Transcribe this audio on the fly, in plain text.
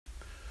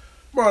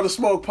Brother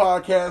Smoke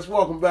Podcast.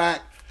 Welcome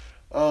back.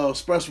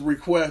 Special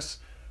request.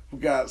 We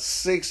got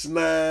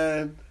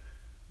 6ix9ine.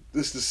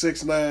 This is the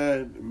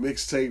 6ix9ine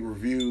mixtape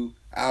review,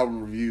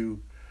 album review.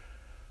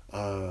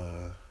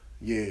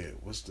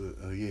 It's the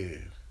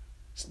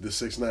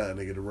 6ix9ine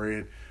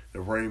nigga,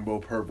 the rainbow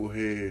purple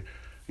hair.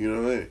 You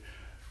know what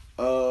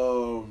I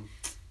mean?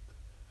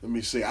 Let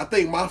me see. I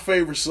think my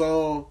favorite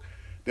song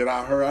that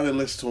I heard, I didn't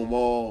listen to them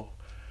all.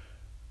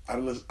 I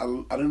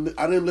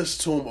didn't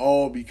listen to them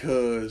all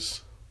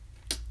because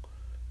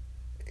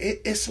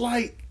it's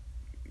like,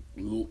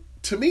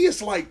 to me,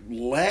 it's like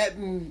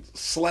Latin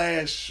 /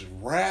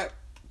 rap.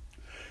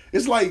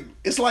 It's like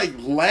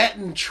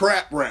Latin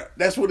trap rap.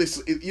 That's what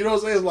you know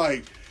what I'm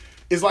saying?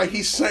 It's like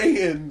he's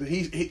saying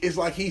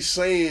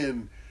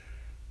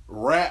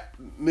rap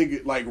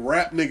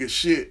nigga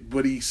shit,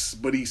 but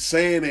he's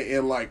saying it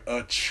in like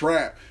a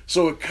trap.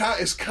 So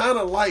it's kind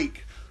of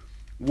like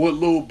what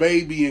Lil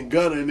Baby and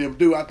Gunna and them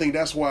do. I think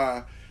that's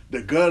why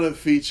the Gunna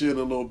feature and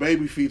the Lil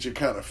Baby feature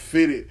kind of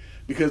fitted,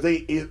 because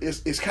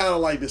it's kind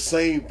of like the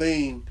same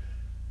thing,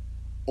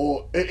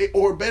 or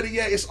better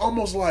yet, it's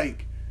almost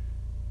like,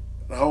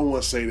 I don't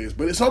want to say this,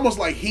 but it's almost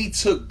like he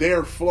took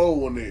their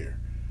flow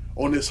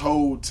on this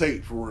whole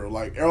tape, for real.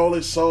 Like all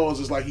his songs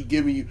is like he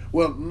giving you,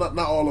 well, not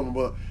all of them,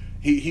 but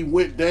he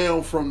went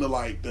down from the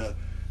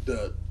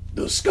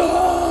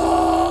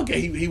skunk,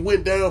 and he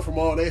went down from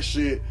all that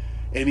shit,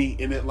 and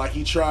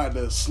he tried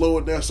to slow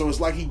it down. So it's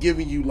like he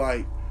giving you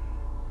like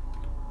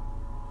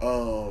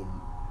a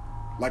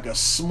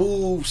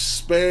smooth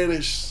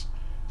Spanish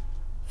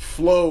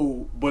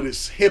flow, but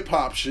it's hip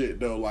hop shit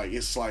though. Like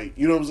it's like,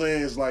 you know what I'm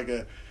saying? It's like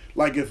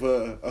if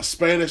a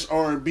Spanish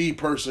R&B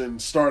person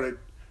started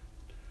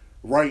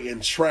writing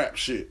trap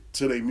shit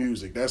to their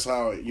music. That's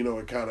how it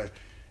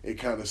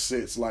kind of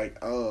sits. Like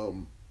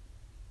I'm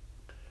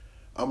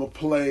gonna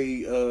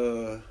play.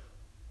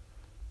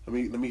 Let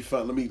me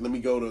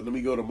go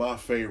to my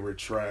favorite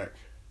track.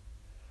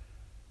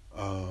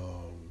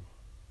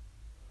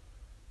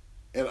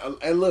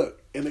 And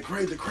look, and the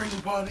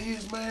crazy part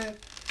is, man,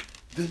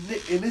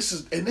 this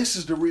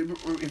is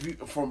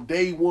from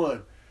day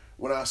one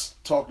when I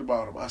talked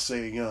about him, I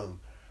said Young,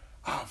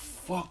 I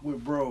fuck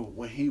with bro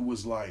when he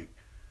was like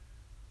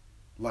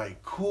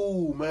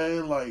cool,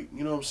 man, like,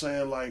 you know what I'm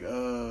saying, like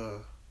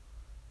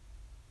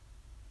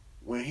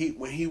when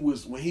he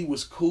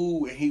was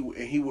cool, and he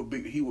would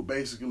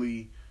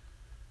basically,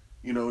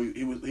 you know,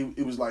 he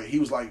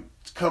was like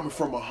coming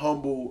from a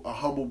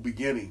humble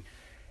beginning.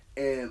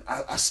 And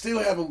I still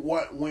haven't I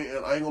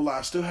ain't gonna lie,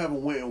 I still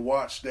haven't went and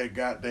watched that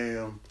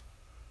goddamn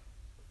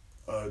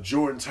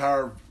Jordan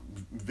Tyre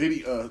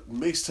video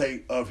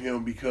mixtape of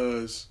him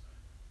because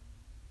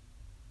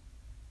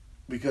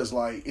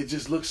like it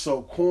just looks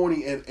so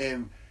corny,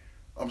 and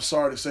I'm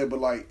sorry to say, but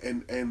like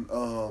and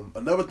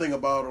another thing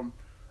about him,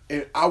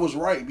 and I was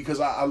right, because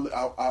I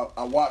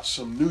watched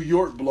some New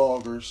York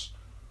bloggers.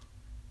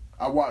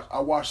 I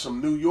watched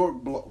some New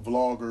York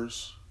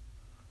vloggers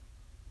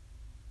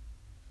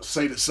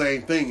say the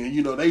same thing, and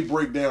you know, they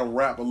break down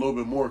rap a little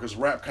bit more, because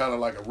rap kind of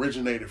like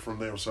originated from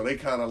them, so they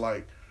kind of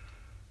like,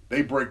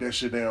 they break that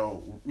shit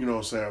down, you know what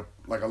I'm saying,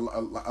 like a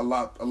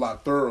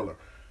lot thoroughly,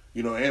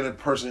 you know, and a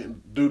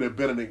dude that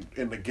been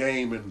in the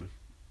game and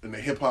in the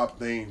hip hop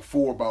thing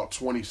for about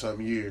 20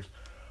 something years,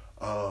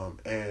 and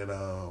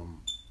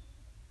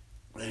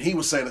he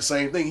was saying the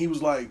same thing. He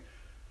was like,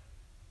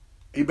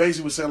 he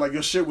basically was saying like,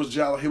 your shit was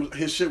jolly.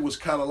 His shit was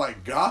kind of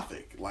like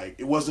gothic, like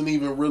it wasn't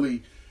even real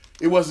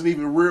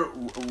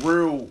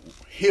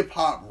hip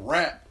hop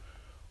rap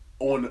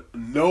on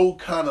no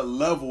kind of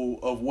level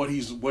of what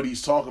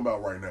he's talking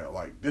about right now.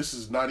 Like, this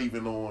is not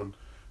even on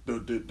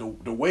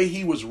the way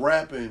he was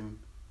rapping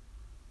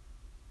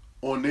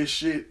on this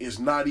shit is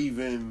not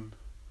even,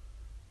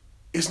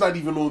 it's not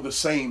even on the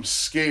same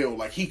scale.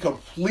 Like he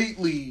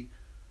completely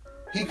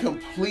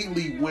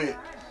went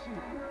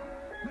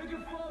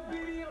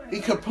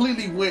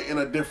in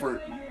a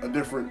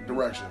different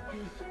direction.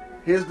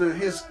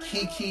 Here's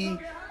Kiki,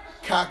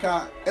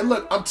 Kaka, and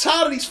look, I'm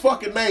tired of these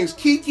fucking names.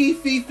 Kiki,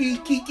 Fifi,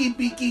 Kiki,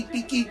 Biki,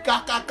 Biki,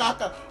 Kaka,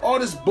 Kaka, all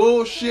this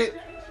bullshit.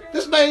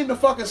 Just name the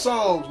fucking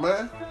songs,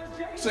 man.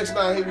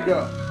 6ix9ine, here we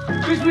go.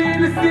 Bitch, we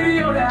in the city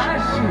on that hot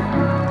shit.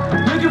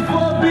 Looking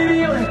for a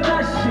video and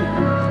that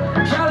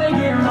shit. Y'all ain't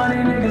getting money,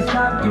 niggas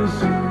stop this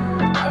shit.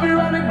 I been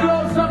around the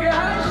globe talking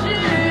hot shit.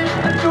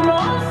 I do my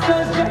own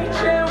sons, Jackie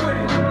Chan with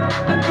it.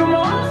 I do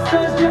my own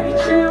sons, Jackie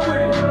Chan with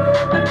it.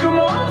 I do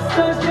my own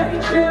sons,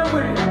 Jackie Chan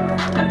with it.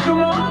 I do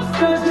my own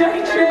sons,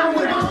 Jackie Chan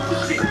with it. I'm with my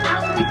own shit. I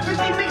don't need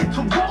 50 niggas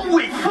to roll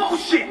with. Full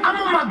shit. I'm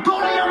on my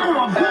dolly, I'm on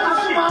my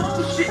bullshit. I'm on my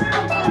own shit.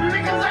 Fuck all the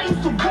niggas I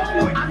used to roll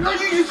with. I know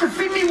you used to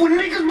see me with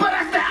niggas, but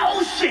that's that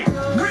old shit.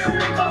 Real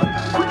nigga,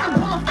 quick to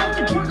pull a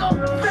fucking trigger.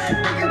 Fat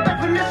niggas,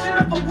 definition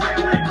of a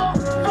real nigga.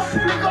 Fuck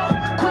nigga,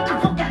 quick to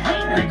fucking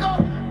hate nigga.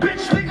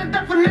 Bitch nigga,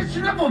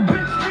 definition of a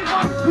bitch nigga.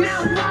 Now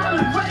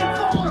violent, ready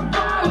for all the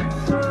violence.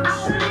 I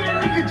don't need a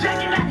nigga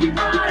jacking that he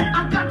riding. I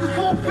got this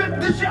 450,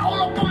 this shit all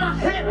up on my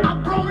head. I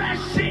blow that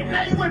shit,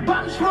 now you ain't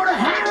about to throw the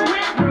hat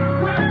with.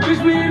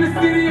 Bitch, we in the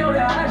city on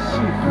that hot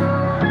shit.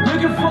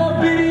 Looking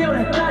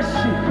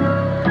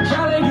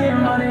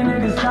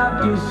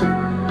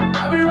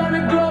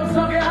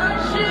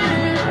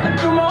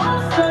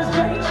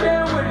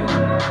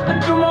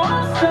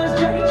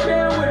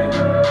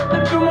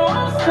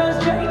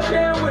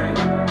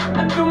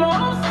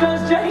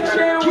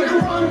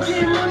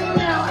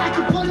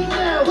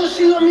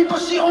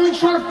only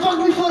try to fuck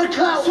me for the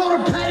clout. Saw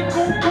the paddock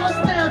go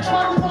bust down,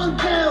 try to run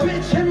down.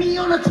 Bitch hit me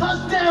on a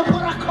touchdown,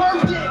 but I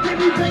curved it. They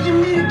be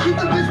begging me to keep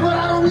the bitch, but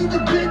I don't need the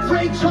bitch.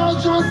 Ray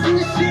Charles, John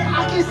Cena shit,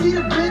 I can see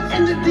the bitch.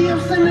 In the DM,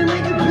 sending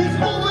naked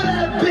pics over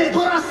that bitch.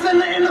 But I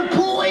send her in the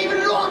pool, even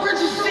though I'm rich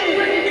as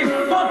shit. It's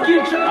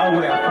fucking oh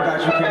wait, I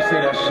forgot you can't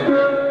say that shit. You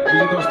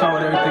just gonna start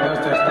with everything else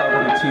that start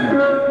with a T.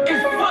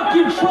 It's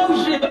fucking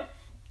Trojan.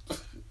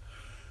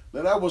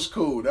 Now that was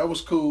cool. That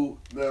was cool.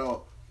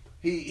 Now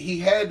he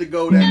had to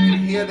go that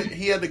he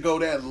had to go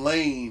that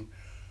lane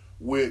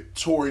with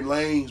Tory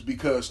Lanez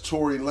because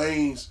Tory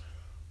Lanez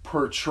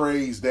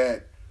portrays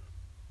that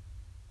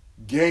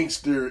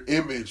gangster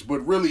image,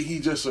 but really he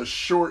just a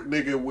short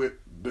nigga with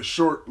the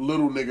short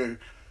little nigga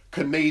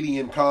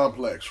Canadian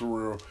complex for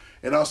real.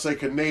 And I'll say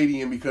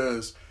Canadian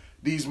because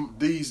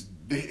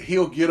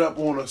he'll get up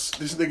on this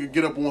nigga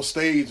get up on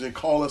stage and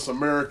call us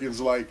Americans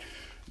like,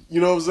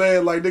 you know what I'm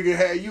saying? Like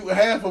nigga,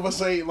 half of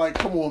us ain't like,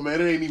 come on man,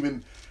 it ain't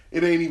even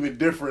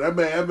different.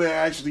 That man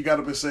actually got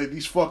up and said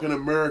these fucking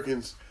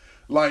Americans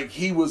like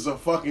he was a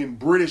fucking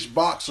British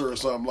boxer or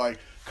something. Like,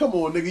 come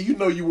on nigga, you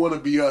know you want to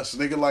be us,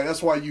 nigga. Like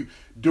that's why you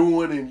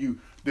doing and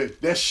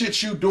that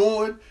shit you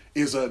doing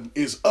is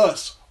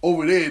us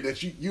over there.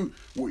 That you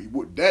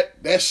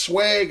that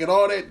swag and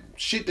all that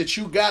shit that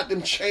you got,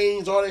 them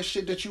chains, all that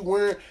shit that you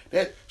wearing,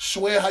 that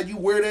swear how you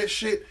wear that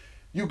shit,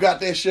 you got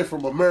that shit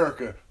from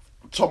America.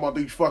 I'm talking about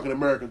these fucking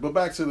Americans. But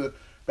back to the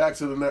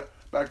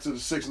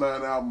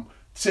 6ix9ine album,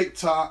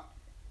 TikTok,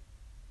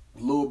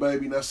 Lil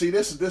Baby. Now see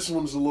this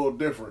one's a little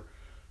different.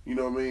 You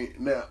know what I mean?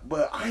 Now,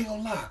 but I ain't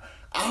gonna lie,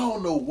 I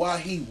don't know why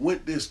he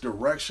went this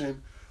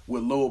direction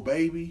with Lil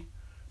Baby.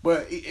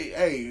 But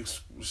hey,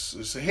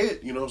 it's a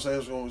hit, you know what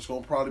I'm saying? It's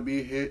gonna probably be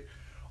a hit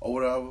or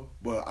whatever.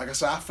 But like I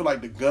said, I feel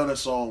like the Gunna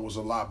song was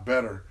a lot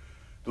better.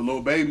 The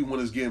Lil Baby one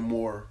is getting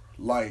more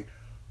light,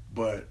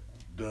 but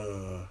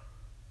the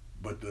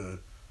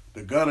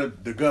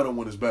Gunna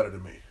one is better to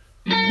me.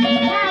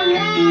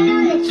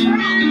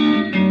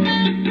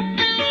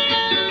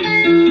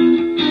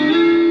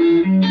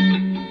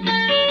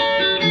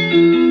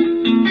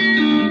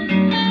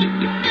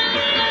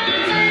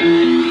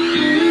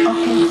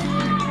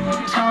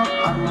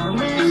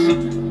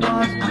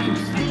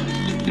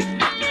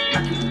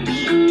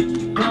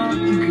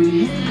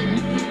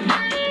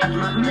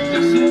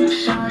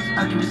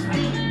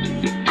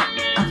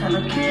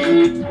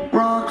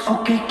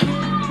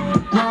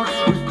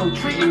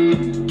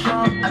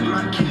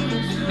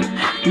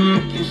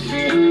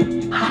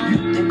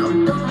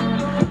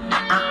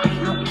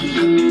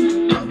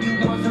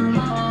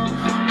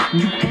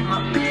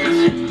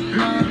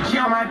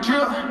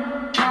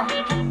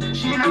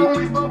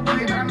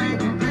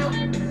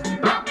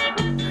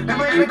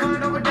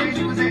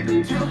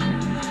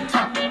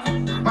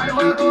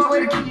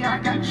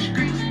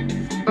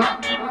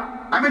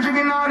 I've been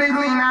drinking all this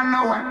lean, I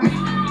know I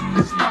need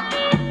to stop.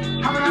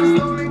 Hopping on a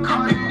stolen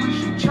car, and we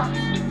shoot chops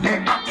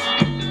and ops.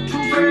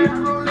 True friends, I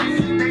roll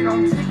laces, they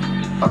don't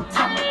take up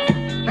top.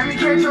 Let me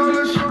catch all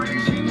the shorty,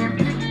 she can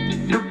pick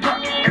the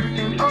pop.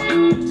 Everything up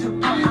to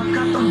pop. I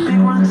got them big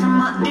rocks in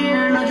my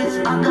ear nuggets.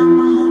 I got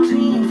my whole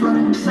team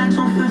flooded. Sex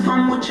on fifth,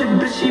 I'm with your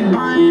bitch, she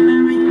buying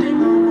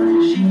everything I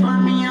want. She fly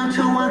me out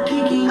to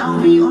Waikiki, I'll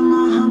be on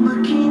my her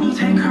bikini.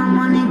 Take her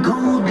money,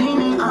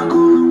 Goldini, I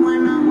go to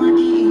when I want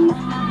to eat.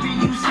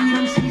 You see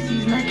them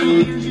CCs, like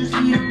ears, you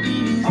see them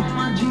BBs. On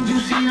my jeans, you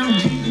see them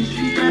GBs.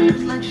 Treat that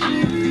bitch like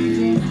she a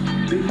Fifi.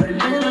 Big body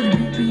band like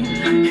BP.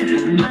 Hit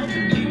it nice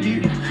and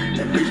deep.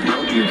 That bitch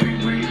know you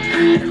free.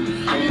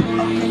 Everything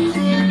up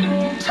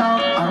in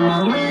talk on my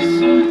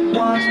wrist.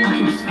 Watch, I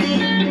keep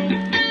speed.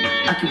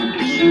 I keep a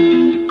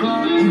beat.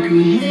 Glock, you can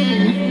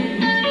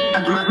hit. I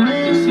do not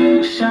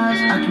miss shots,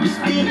 I keep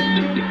speed. I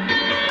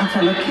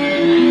tell a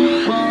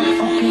kid,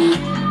 well, okay.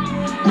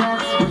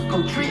 Rocks, go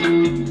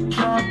treat.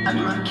 Drop, I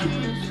do not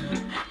kiss.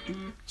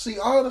 See,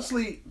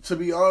 honestly, to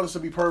be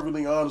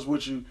perfectly honest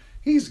with you,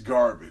 he's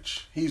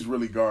garbage. He's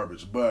really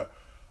garbage. But,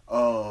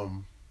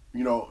 you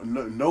know,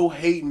 no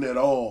hating at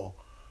all.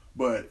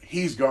 But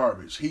he's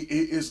garbage.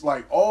 It's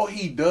like all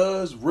he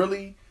does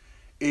really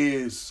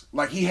is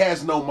like he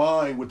has no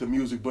mind with the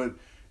music. But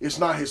it's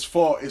not his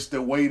fault. It's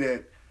the way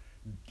that,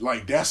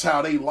 like, that's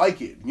how they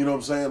like it. You know what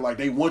I'm saying? Like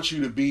they want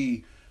you to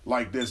be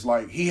like this.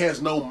 Like he has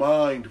no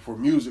mind for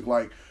music.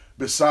 Like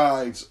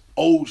besides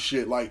old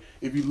shit. Like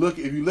if you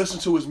listen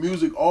to his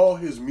music, all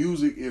his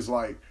music is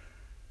like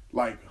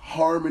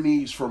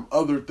harmonies from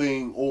other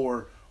thing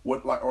or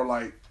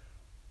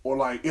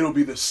it'll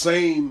be the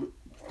same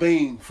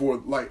thing for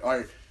like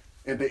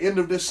at the end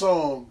of this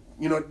song,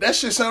 you know, that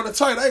shit sounded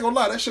tight. I ain't gonna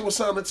lie, that shit was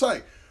sounding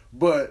tight.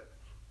 But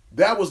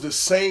that was the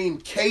same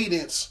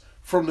cadence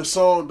from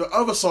the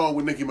other song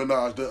with Nicki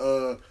Minaj,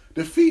 the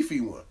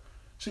Fifi one.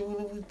 See,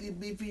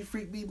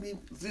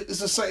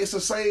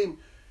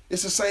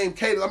 it's the same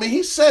cadence. I mean,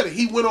 he said it.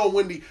 He went on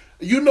Wendy.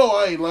 You know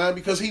I ain't lying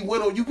because he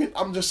went on.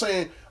 I'm just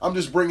saying. I'm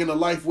just bringing to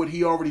life what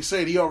he already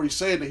said. He already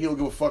said that he don't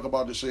give a fuck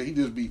about this shit. He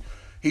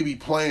be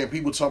playing.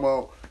 People talking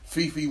about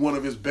Fifi, one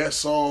of his best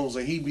songs,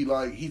 and he be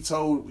like, he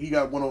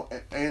got one on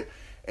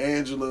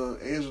Angela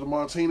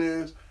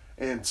Martinez,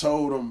 and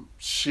told him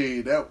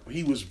shit that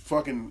he was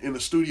fucking in the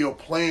studio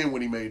playing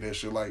when he made that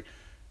shit. Like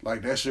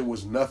that shit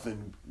was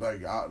nothing.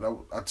 Like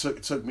it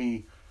took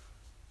me,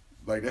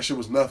 like that shit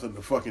was nothing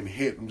to fucking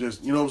hit. I'm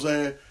just, you know what I'm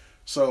saying?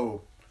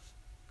 So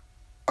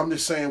I'm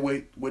just saying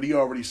what he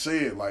already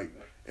said, like,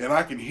 and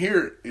I can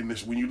hear it in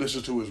this when you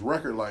listen to his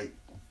record, like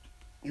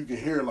you can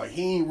hear it, like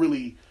he ain't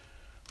really,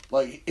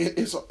 like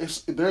there's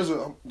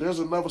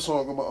another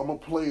song I'm gonna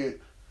play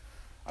it.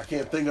 I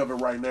can't think of it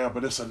right now,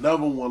 but it's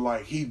another one,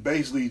 like he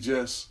basically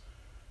just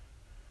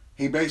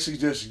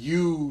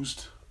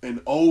used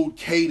an old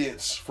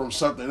cadence from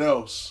something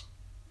else,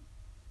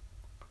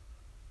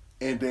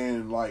 and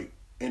then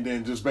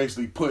just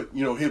basically put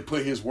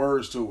his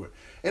words to it.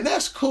 And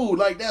that's cool.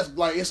 Like that's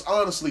like it's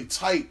honestly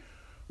tight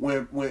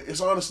when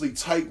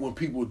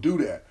people do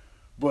that.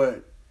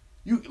 But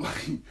you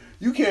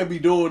can't be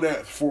doing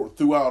that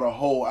throughout a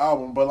whole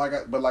album. But like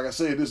I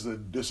said, this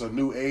is a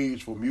new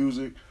age for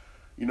music.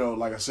 You know,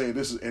 like I said,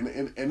 this is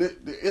and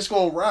it's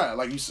gonna ride.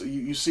 Like you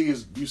see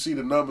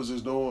the numbers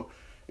it's doing,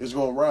 it's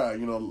gonna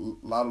ride. You know,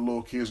 a lot of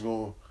little kids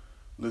gonna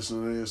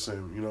listen to this,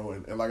 and you know,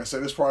 and like I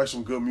said, it's probably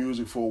some good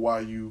music for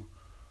while you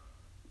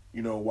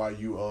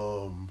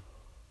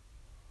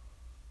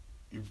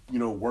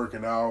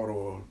working out,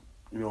 or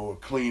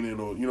cleaning,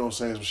 or you know what I'm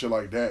saying, some shit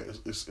like that.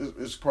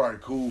 It's probably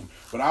cool,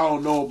 but I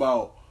don't know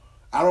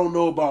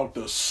about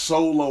the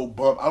solo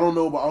bump. I don't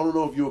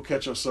know if you'll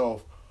catch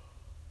yourself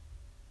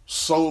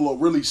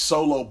really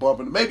solo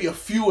bumping. Maybe a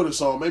few of the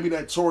songs, maybe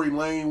that Tory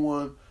Lane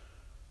one,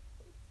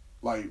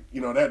 like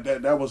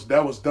that was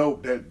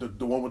dope. That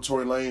the one with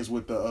Tory Lanez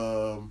with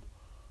the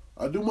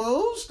I do my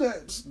own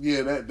stats.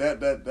 Yeah,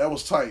 that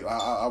was tight.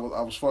 I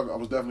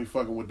was definitely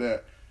fucking with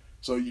that.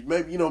 So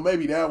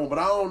maybe that one, but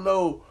I don't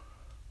know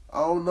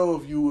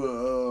if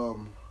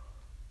you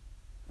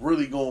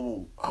really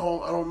going. I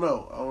don't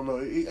know.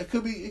 It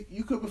could be.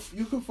 You could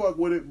fuck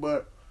with it,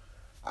 but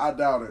I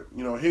doubt it.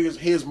 You know,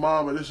 his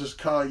mama. This is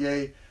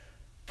Kanye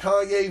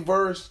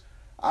verse.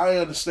 I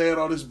understand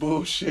all this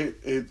bullshit.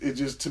 It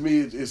just, to me,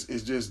 it's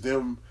just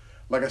them.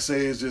 Like I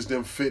say, it's just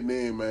them fitting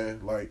in,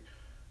 man. Like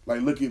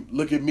look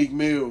at Meek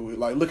Mill.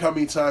 Like look how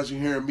many times you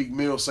hear Meek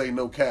Mill say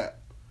no cap.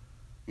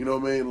 You know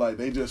what I mean? Like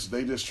they just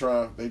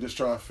try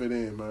to fit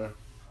in, man.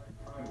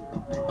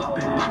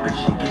 Poppin',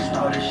 she get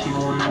started, she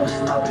won't never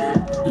stop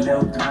it.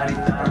 Lil Toddy,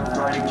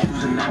 thought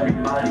choosing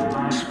everybody.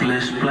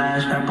 Split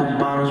splash, apple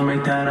bottles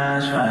make that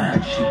ass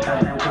fat. She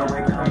got that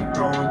wet got me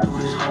blowing through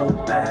this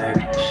whole bag.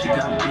 She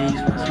got bees,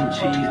 got some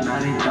cheese, now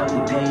they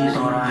double D's.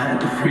 Thought I had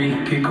the free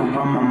kick around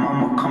my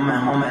mama coming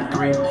home at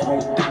 3.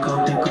 Oh, thicker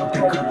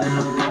than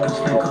a fucking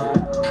snicker.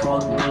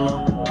 Drug dealer,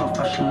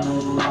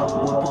 professional pop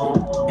whipper.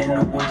 In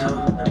the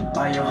winter,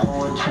 buy your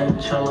whole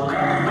chinchilla.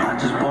 I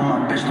just bought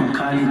my bitch from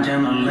Kylie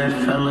Jenner, lit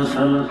fellas.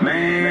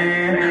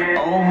 Man,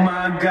 oh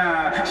my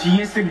God, she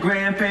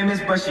Instagram famous,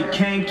 but she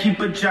can't keep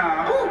a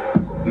job.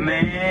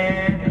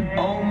 Man,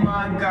 oh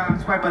my God,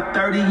 swipe a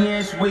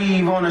 30-inch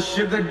weave on a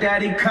sugar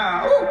daddy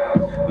car.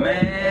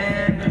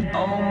 Man,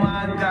 oh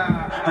my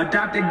God, her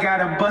doctor got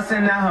her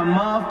busting out her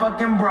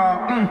motherfucking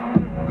bra.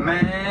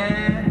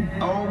 Man,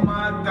 oh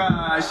my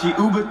God, she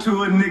Uber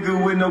to a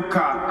nigga with no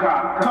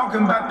car.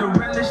 Talking about the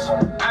relish,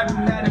 I do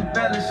not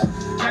embellish.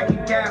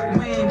 Jacket got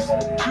wings,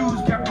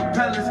 shoes got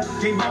propellers.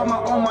 Gave all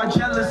my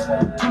jealous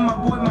to my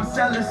boy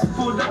Marcellus.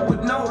 Pulled up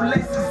with no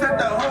laces, set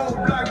the whole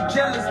block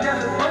jealous.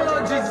 Oh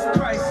Lord Jesus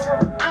Christ,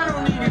 I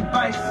don't need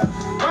advice.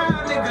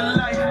 Wild nigga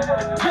life,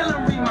 tell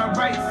him read my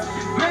rights.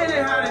 Made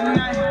it hot at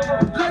night,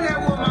 look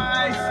at what my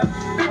eyes.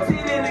 15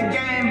 in the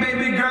game,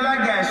 baby girl, I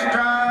got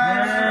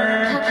strides.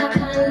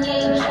 Kanye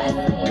dressed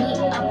me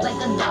up like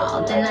a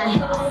doll, then I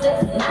hit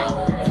 6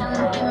 nights. Tell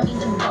him give me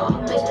the ball,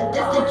 bitch,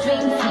 this the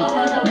dream team.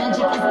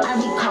 Magic is I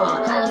recall,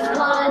 whole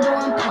squad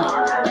on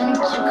point.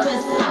 Bunch of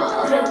Chris Paul.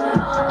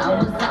 I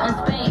was out in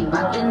Spain,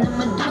 rocking the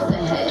Medusa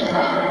head.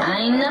 I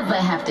ain't never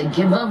have to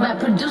give a rap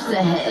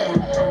producer head.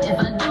 If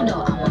I do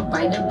though, I'ma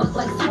write a book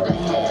like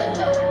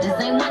Superhead. This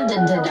ain't wonder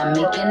that I'm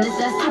making this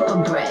that super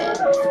bread.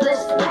 Splish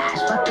splash,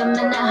 fuck them in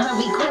a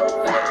hurry, quick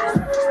fast.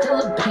 Still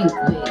a pink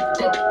wig,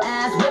 thick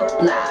ass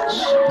whiplash.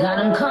 Got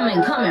him coming,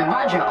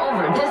 Roger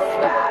over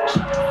dispatch.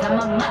 Said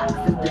my box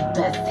is the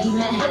best, he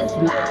met his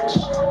match.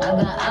 I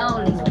got all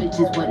these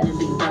bitches wanting to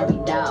be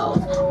Barbie dolls.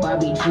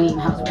 Barbie dream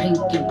house, pink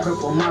and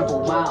purple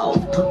marble walls.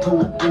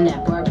 Pull up in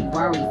that Barbie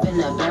Rari,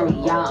 finna bury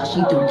y'all.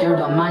 She threw dirt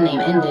on my name,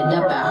 ended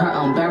up at her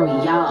own burial.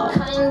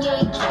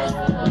 Kanye dressed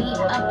me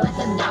up like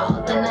a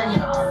doll, then I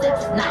hit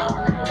 6 nights.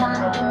 Tell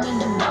him give me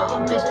the ball,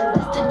 bitch,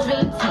 this the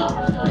dream team.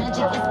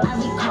 Magic is I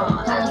recall,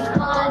 whole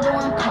squad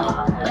on point.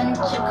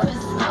 Bunch of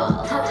Chris Paul.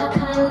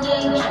 Kanye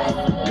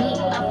dressed me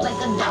up like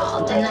a doll,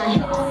 then I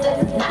hit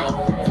 6 nights.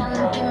 Tell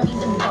him give me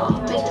the ball,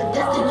 bitch,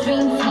 this the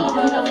dream team.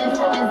 Fifth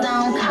is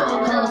on call,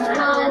 whole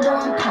squad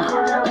on point.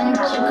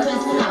 Bunch of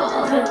Chris Paul.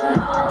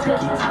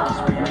 Tiki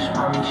Spanish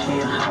mommy, she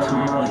a hot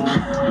tamale.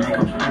 Make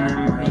 'em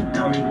spending money,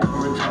 dummy, go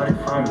retarded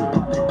for me.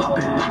 Pop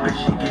it,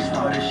 she get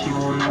started, she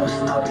won't never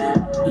stop it.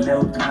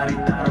 Lil Toddy,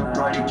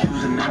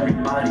 choosing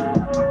everybody.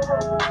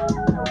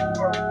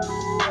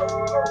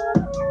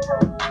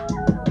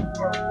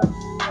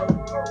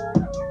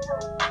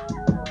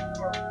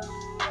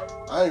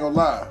 ain't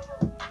gonna lie.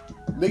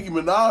 Nicki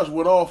Minaj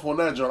went off on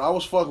that joint. I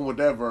was fucking with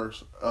that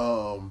verse.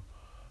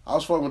 And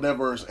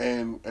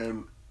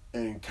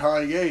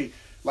Kanye,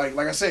 like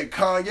I said,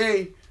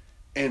 Kanye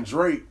and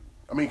Drake.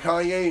 I mean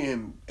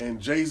Kanye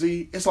and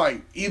Jay-Z. It's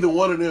like either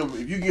one of them.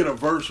 If you get a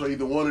verse for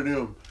either one of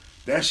them,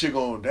 that shit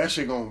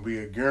gonna be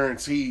a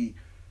guaranteed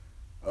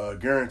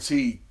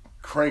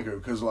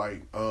cranker. Cause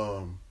like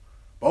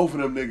both of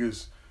them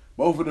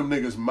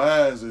niggas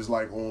minds is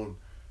like on.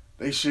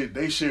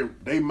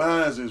 They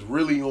minds is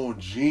really on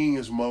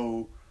genius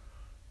mode.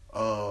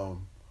 Yeah,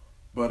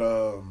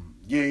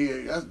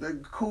 that's a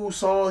cool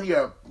song. He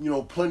got,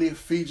 plenty of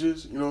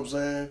features, you know what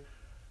I'm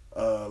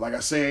saying? Like I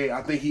said,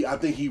 I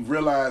think he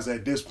realized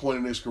at this point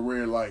in his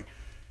career, like,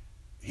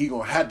 he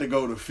gonna have to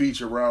go the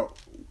feature route,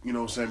 you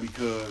know what I'm saying?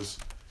 Because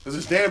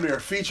it's damn near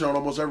a feature on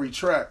almost every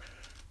track.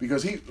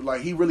 Because he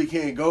really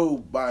can't go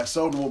by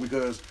himself no more,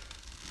 because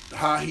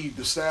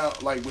the style,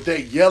 like with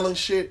that yelling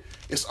shit,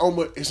 it's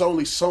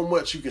only so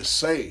much you can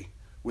say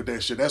with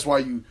that shit. That's why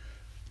you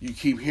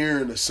keep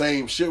hearing the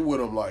same shit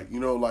with him, like,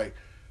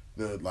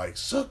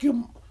 suck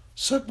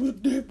my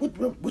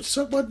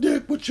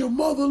dick with your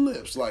mother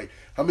lips. Like,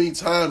 how many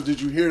times did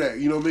you hear that?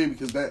 You know what I mean?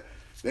 Because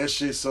that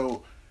shit,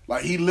 so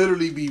like he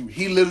literally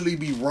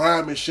be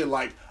rhyming shit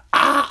like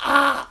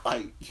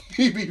like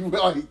he be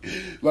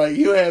like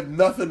he'll have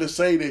nothing to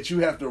say that you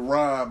have to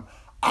rhyme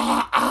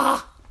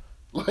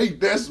like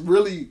that's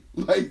really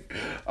like,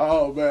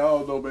 oh man, I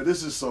don't know, man.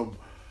 This is some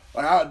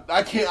like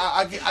I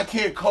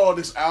can't call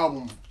this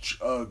album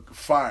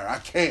fire. I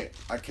can't.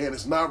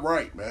 It's not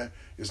right, man.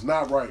 It's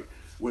not right.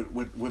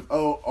 With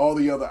all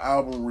the other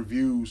album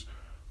reviews,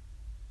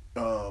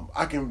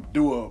 I can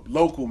do a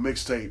local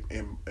mixtape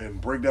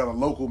and break down a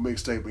local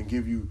mixtape and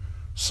give you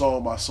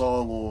song by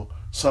song on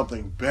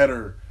something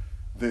better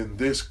than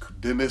this.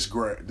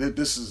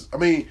 This is, I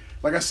mean,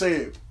 like I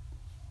said,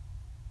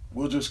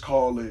 we'll just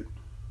call it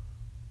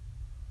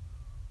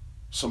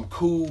some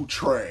cool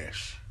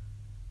trash.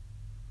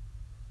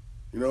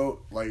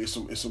 Like it's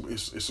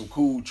some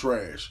cool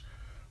trash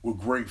with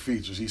great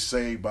features. He's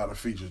saved by the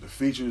features. The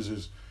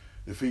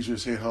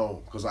features hit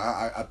home because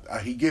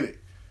he get it.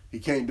 He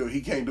can't do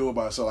it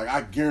by himself. Like,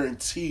 I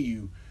guarantee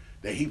you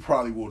that he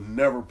probably will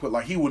never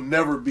he will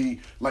never be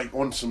like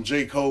on some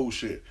J. Cole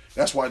shit.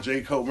 That's why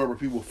J. Cole, remember,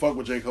 people fuck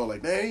with J. Cole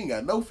like, nah, he ain't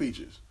got no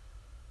features.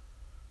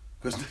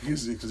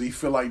 Because he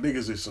feel like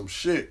niggas is some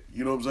shit.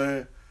 You know what I'm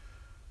saying?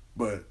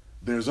 But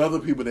there's other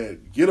people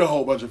that get a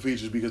whole bunch of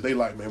features because they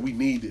like, man, we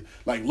need it.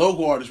 Like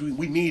local artists,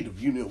 we need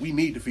them. We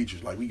need the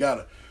features. Like, you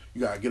gotta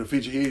get a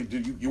feature here.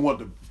 You want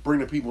to bring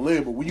the people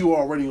in, but when you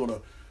already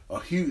on a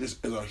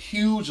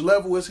huge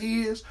level as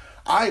he is,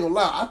 I ain't gonna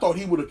lie. I thought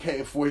he would have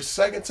came for his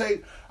second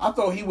tape. I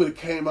thought he would have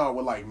came out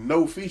with like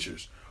no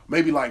features.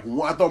 Maybe like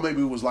one. I thought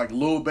maybe it was like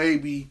Lil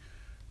Baby,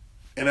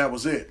 and that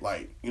was it.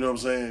 Like, you know what I'm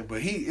saying?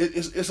 But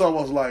it's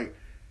almost like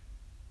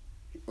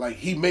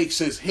he makes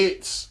his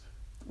hits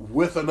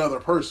with another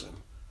person.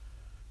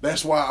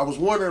 That's why I was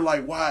wondering,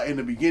 like, why in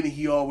the beginning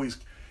he always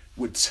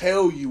would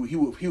tell you, he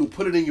would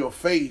put it in your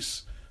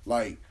face,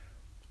 like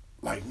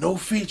no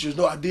features.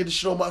 No, I did the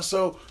shit on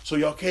myself, so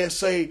y'all can't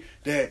say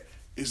that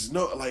it's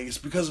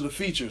because of the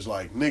features.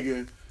 Like,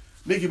 nigga,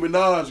 Nicki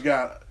Minaj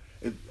got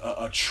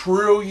a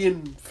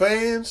trillion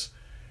fans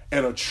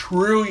and a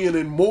trillion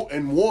and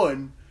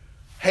one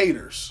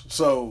haters.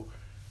 So,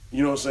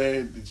 you know what I'm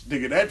saying?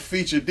 Nigga, that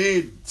feature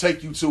did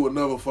take you to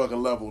another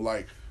fucking level,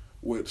 like,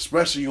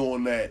 especially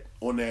at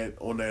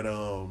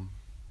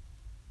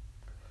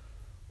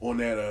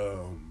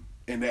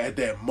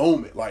that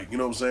moment, like, you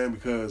know what I'm saying?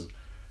 Because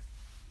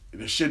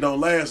the shit don't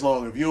last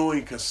long if you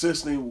ain't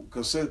consistent.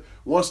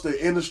 Once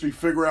the industry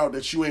figure out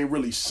that you ain't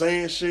really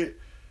saying shit,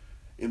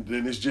 and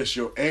then it's just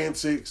your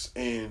antics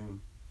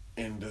and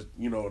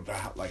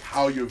like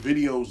how your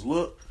videos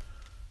look,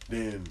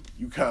 then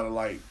you kind of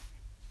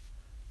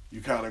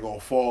gonna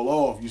fall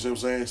off. You see what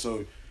I'm saying?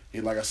 So,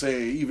 like I said,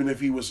 even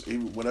if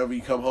whenever he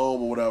come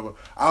home or whatever,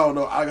 I don't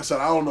know. Like I said,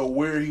 I don't know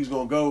where he's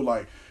gonna go.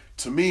 Like,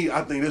 to me,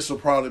 I think this will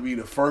probably be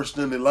the first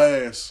and the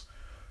last.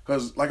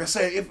 Cause, like I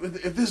said, if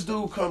this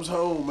dude comes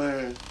home,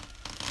 man,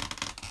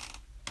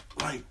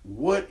 like,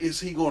 what is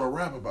he gonna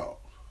rap about?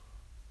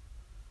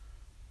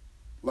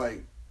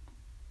 Like,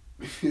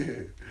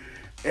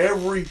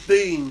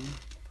 everything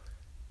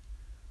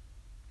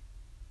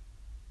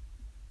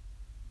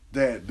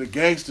that the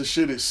gangster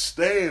shit is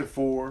stand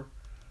for,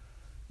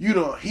 he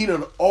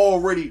done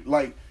already,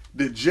 like,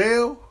 the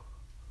jail.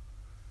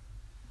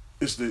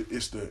 It's the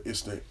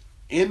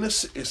in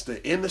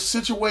the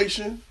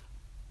situation.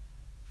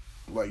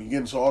 Like, you get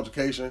into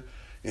altercation,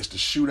 it's the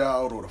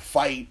shootout or the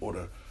fight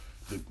or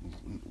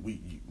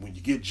when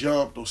you get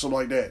jumped or something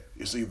like that.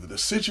 It's either the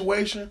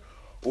situation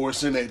or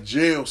it's in that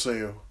jail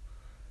cell.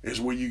 Is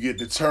where you get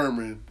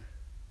determined.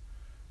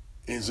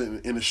 In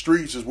the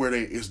streets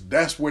is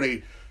that's where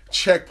they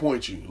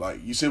checkpoint you.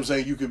 Like, you see what I'm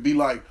saying? You could be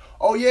like,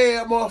 oh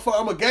yeah,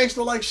 I'm a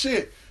gangster like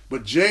shit,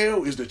 but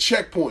jail is the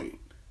checkpoint.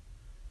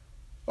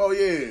 Oh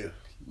yeah,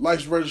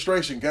 license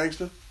registration,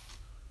 gangster.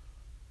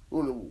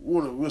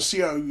 We'll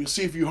see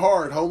if you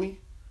hard, homie.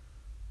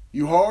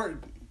 You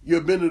hard? You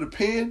ever been to the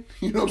pen?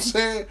 You know what I'm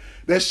saying?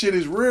 That shit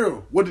is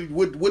real. What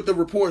the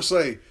report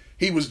say?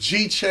 He was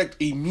G-checked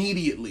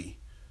immediately.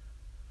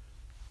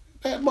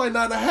 That might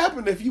not have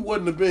happened if he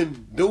wouldn't have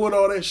been doing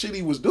all that shit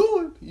he was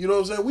doing. You know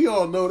what I'm saying? We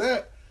all know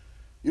that.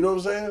 You know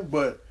what I'm saying?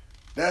 But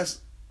the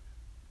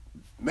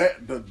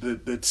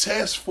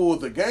test for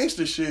the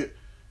gangster shit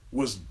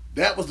was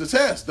the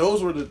test.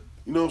 Those were the,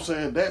 you know what I'm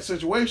saying, that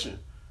situation.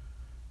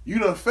 You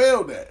done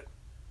failed that.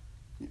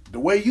 The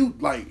way you,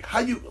 like,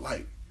 how you,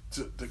 like,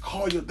 to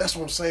call you, that's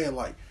what I'm saying,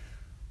 like,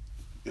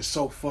 it's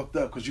so fucked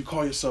up because you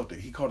call yourself,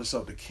 he called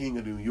himself the king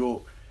of New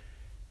York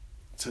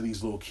to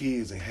these little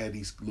kids and had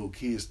these little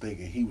kids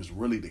thinking he was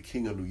really the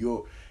king of New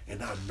York and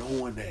not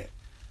knowing that.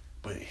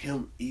 But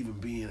him even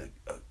being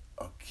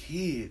a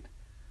kid,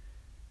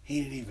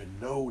 he didn't even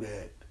know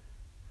that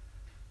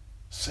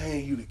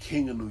saying you the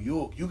king of New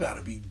York, you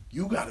gotta be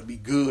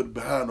good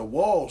behind the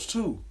walls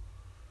too.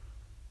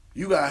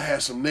 You gotta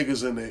have some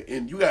niggas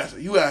you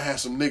gotta have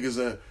some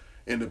niggas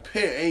in the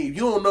pen. You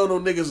don't know no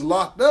niggas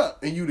locked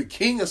up and you the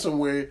king of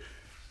somewhere.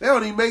 That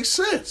don't even make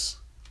sense.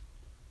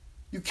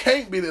 You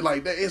can't be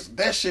like that. It's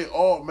that shit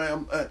all,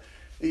 man.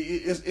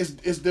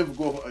 It's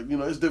difficult. You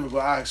know, it's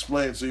difficult. I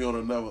explain to you on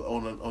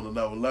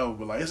another level,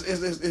 but like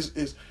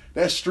it's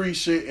that street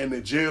shit and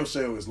the jail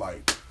cell is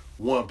like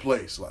one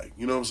place. Like,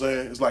 you know what I'm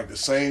saying? It's like the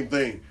same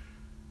thing.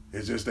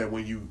 It's just that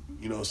when you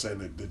know what I'm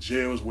saying, the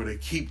jail is where they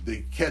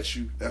catch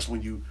you. That's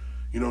when you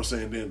know what I'm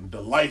saying. Then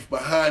the life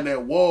behind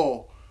that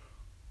wall,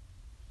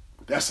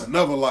 that's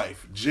another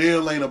life.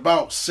 Jail ain't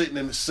about sitting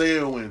in the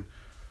cell and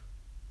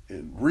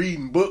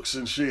reading books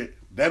and shit.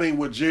 That ain't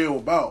what jail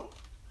about.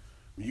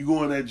 When you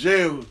go in that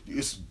jail,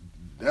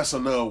 that's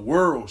another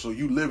world. So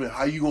you living,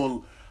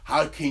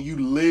 how can you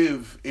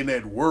live in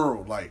that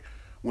world? Like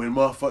when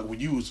all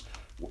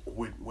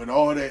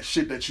that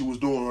shit that you was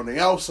doing on the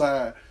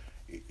outside,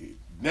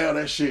 now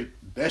that shit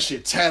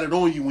tatted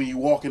on you when you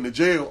walk into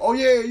jail. Oh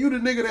yeah, you the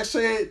nigga that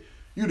said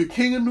you the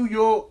king of New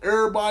York,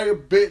 everybody a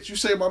bitch. You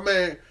say my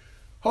man,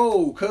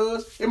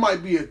 cuz it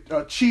might be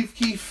a Chief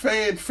Keef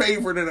fan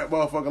favorite in that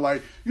motherfucker.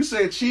 Like, you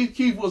said Chief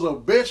Keef was a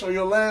bitch on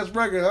your last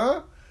record,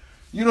 huh?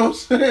 You know what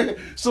I'm saying?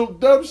 Some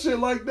dumb shit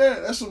like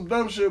that. That's some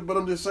dumb shit, but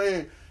I'm just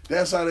saying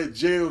that's how that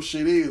jail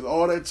shit is.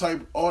 All that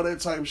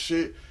type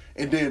shit.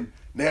 And then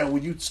now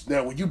when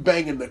you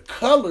banging the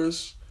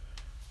colors,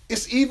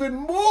 it's even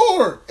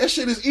more. That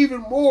shit is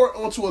even more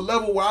onto a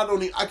level where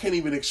I can't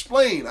even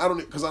explain. I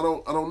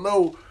don't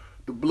know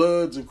the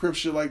Bloods and Crips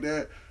shit like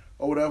that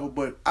or whatever,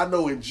 but I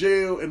know in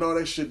jail and all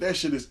that shit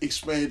is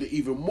expanded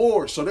even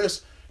more. So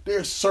there's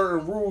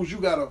certain rules you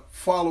gotta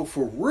follow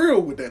for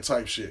real with that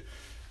type shit.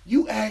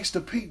 You asked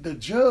the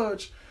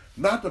judge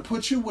not to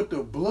put you with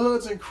the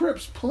Bloods and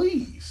Crips,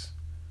 please.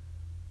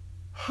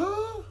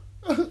 Huh?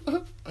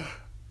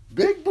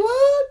 Big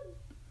Blood?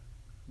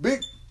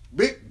 Big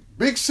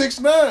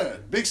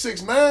 6ix9ine. Big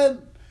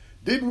 6ix9ine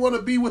didn't want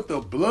to be with the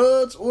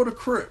Bloods or the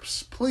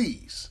Crips,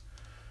 please.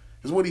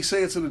 Is what he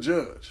said to the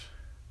judge.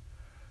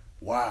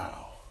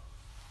 Wow.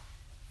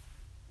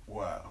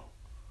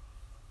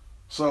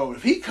 So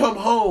if he come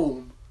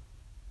home,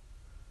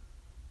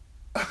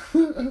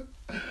 I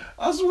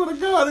swear to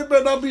God, it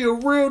better not be a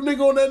real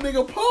nigga on that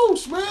nigga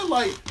post, man.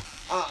 Like,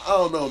 I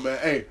don't know, man.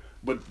 Hey,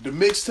 but the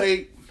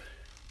mixtape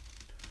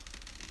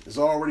is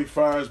already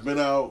fire. It's been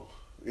out.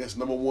 I guess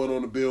number 1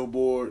 on the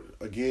Billboard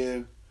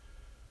again.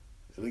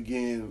 And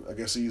again, I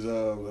guess he's,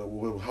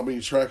 how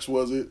many tracks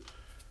was it?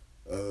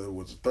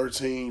 Was it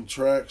 13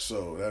 tracks?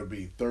 So that'd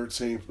be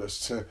 13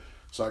 plus 10.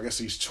 So I guess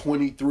he's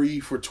 23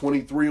 for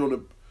 23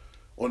 on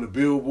the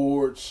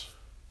billboards.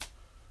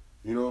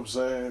 You know what I'm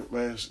saying,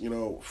 man? You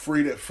know,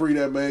 free that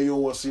man. You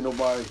don't want to see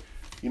nobody,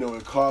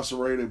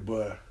 incarcerated.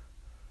 But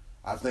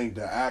I think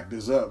the act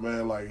is up,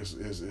 man. Like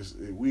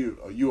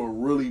you are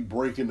really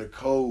breaking the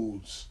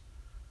codes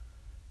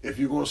if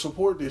you're gonna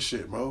support this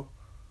shit, Mo.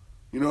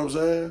 You know what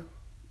I'm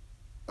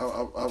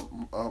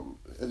saying?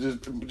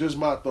 I'm just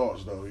my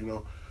thoughts though. You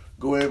know,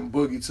 go ahead and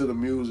boogie to the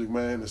music,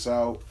 man. It's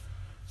out.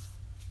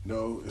 You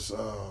know, it's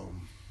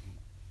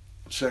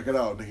check it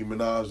out. Nicki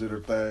Minaj did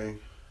her thing.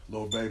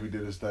 Lil Baby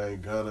did his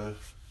thing. Gunna.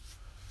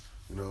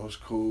 You know, it's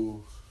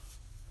cool.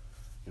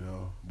 You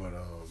know, but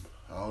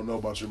I don't know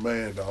about your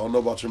man. I don't know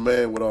about your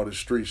man with all this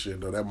street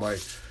shit though.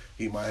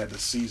 He might have to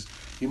cease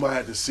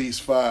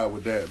fire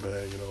with that,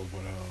 man. You know,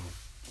 but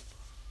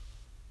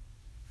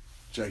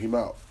check him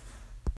out.